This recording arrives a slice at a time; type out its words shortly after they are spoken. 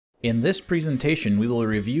In this presentation, we will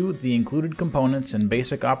review the included components and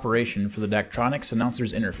basic operation for the Daktronics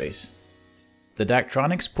Announcer's Interface. The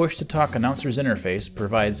Daktronics Push-to-Talk Announcer's Interface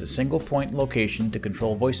provides a single-point location to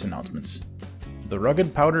control voice announcements. The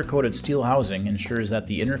rugged powder-coated steel housing ensures that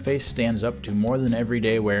the interface stands up to more than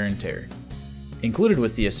everyday wear and tear. Included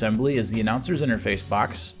with the assembly is the Announcer's Interface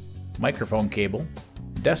box, microphone cable,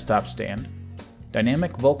 desktop stand,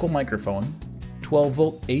 dynamic vocal microphone,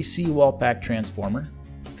 12-volt AC wall pack transformer,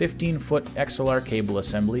 15-foot XLR cable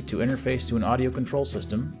assembly to interface to an audio control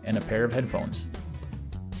system, and a pair of headphones.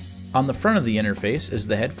 On the front of the interface is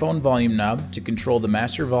the headphone volume knob to control the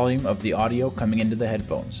master volume of the audio coming into the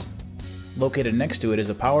headphones. Located next to it is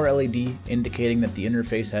a power LED indicating that the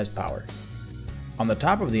interface has power. On the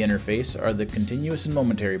top of the interface are the continuous and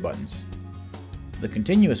momentary buttons. The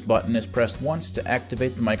continuous button is pressed once to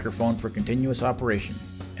activate the microphone for continuous operation,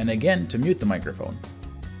 and again to mute the microphone.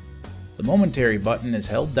 The momentary button is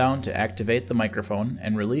held down to activate the microphone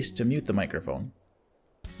and released to mute the microphone.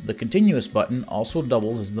 The continuous button also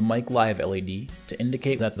doubles as the mic live LED to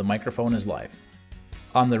indicate that the microphone is live.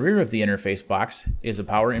 On the rear of the interface box is a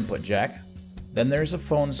power input jack. Then there is a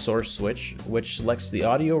phone source switch, which selects the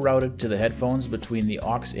audio routed to the headphones between the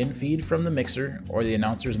aux in feed from the mixer or the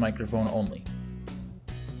announcer's microphone only.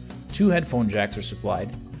 Two headphone jacks are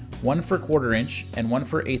supplied, one for 1/4 inch and one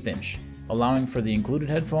for 1/8 inch, allowing for the included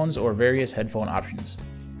headphones or various headphone options.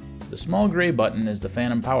 The small gray button is the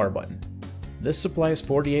phantom power button. This supplies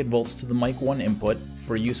 48 volts to the mic 1 input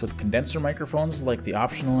for use with condenser microphones like the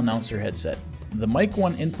optional announcer headset. The mic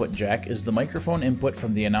 1 input jack is the microphone input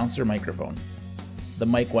from the announcer microphone. The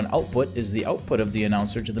mic 1 output is the output of the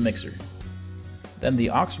announcer to the mixer. Then the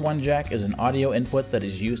aux 1 jack is an audio input that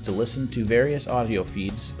is used to listen to various audio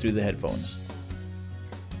feeds through the headphones.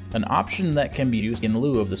 An option that can be used in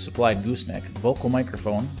lieu of the supplied gooseneck, vocal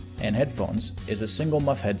microphone, and headphones is a single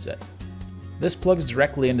Muff headset. This plugs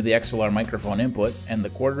directly into the XLR microphone input and the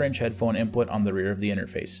 1/4 inch headphone input on the rear of the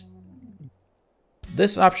interface.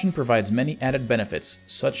 This option provides many added benefits,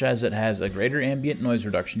 such as it has a greater ambient noise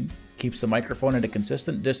reduction, keeps the microphone at a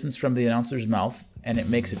consistent distance from the announcer's mouth, and it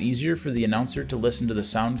makes it easier for the announcer to listen to the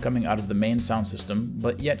sound coming out of the main sound system,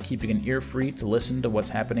 but yet keeping an ear free to listen to what's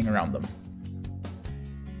happening around them.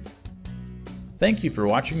 Thank you for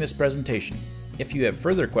watching this presentation. If you have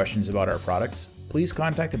further questions about our products, please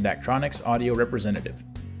contact the Daktronics audio representative.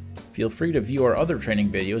 Feel free to view our other training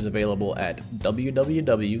videos available at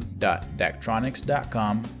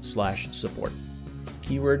www.daktronics.com/support.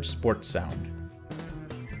 Keyword Sportsound.